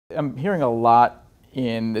I'm hearing a lot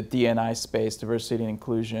in the D&I space, diversity and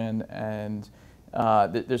inclusion, and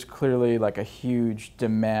there's clearly like a huge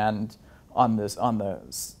demand on this,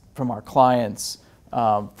 from our clients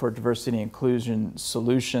for diversity and inclusion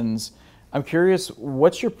solutions. I'm curious,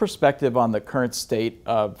 what's your perspective on the current state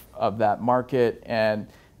of that market, and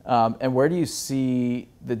where do you see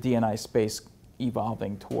the D&I space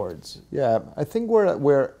evolving towards? Yeah, I think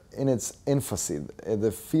we're in its infancy.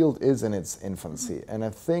 The field is in its infancy, and I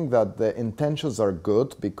think that the intentions are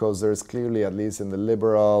good because there's clearly, at least in the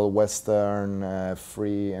liberal, Western,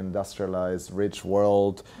 free, industrialized, rich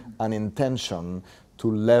world, an intention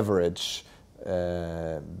to leverage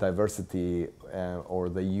diversity or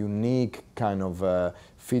the unique kind of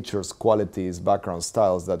features, qualities, background,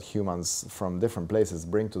 styles that humans from different places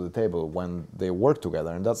bring to the table when they work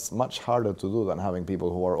together. And that's much harder to do than having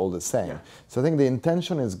people who are all the same. Yeah. So I think the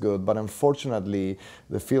intention is good, but unfortunately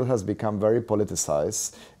the field has become very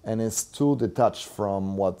politicized and is too detached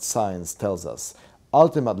from what science tells us.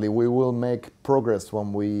 Ultimately, we will make progress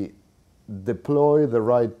when we deploy the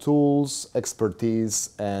right tools,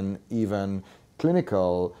 expertise, and even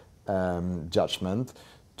clinical judgment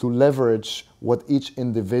to leverage what each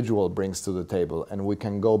individual brings to the table. And we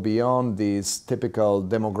can go beyond these typical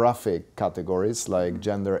demographic categories like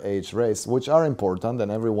gender, age, race, which are important, and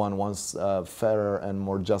everyone wants a fairer and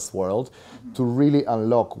more just world, to really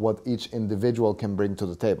unlock what each individual can bring to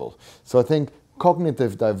the table. So I think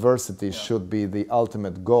cognitive diversity should be the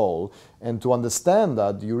ultimate goal, and to understand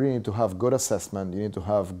that you really need to have good assessment, you need to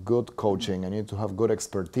have good coaching, and you need to have good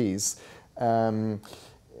expertise.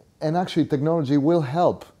 And actually technology will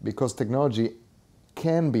help, because technology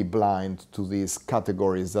can be blind to these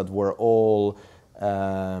categories that we're all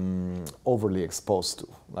overly exposed to.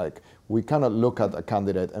 Like, we cannot look at a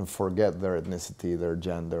candidate and forget their ethnicity, their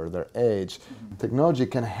gender, their age. Technology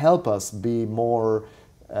can help us be more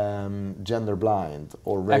gender blind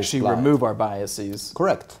or race actually blind. Remove our biases.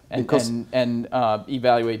 Correct. And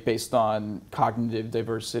evaluate based on cognitive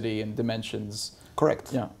diversity and dimensions.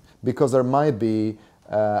 Correct. Yeah. Because there might be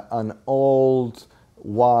an old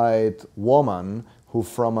white woman who,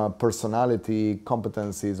 from a personality,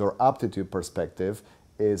 competencies, or aptitude perspective,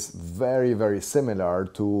 is very, very similar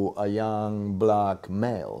to a young black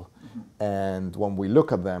male. And when we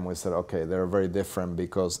look at them, we said, okay, they're very different,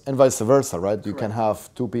 because, and vice versa, right? You can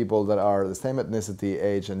have two people that are the same ethnicity,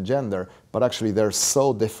 age, and gender, but actually they're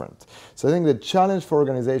so different. So I think the challenge for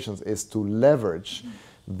organizations is to leverage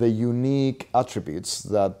the unique attributes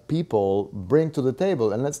that people bring to the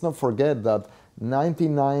table. And let's not forget that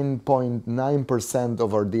 99.9%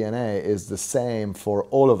 of our DNA is the same for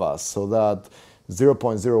all of us, so that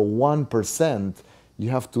 0.01%, you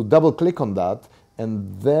have to double click on that,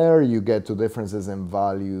 and there you get to differences in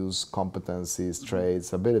values, competencies,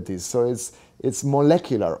 traits, abilities. So it's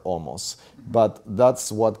molecular almost, but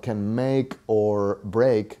that's what can make or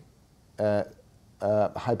break a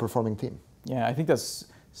high-performing team. Yeah, I think that's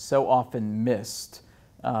so often missed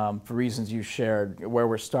for reasons you shared. Where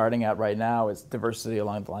we're starting at right now is diversity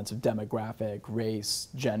along the lines of demographic, race,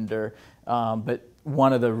 gender, but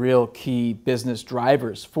one of the real key business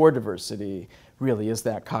drivers for diversity really is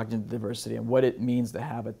that cognitive diversity and what it means to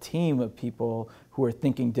have a team of people who are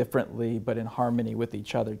thinking differently but in harmony with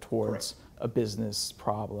each other towards a business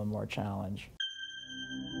problem or challenge.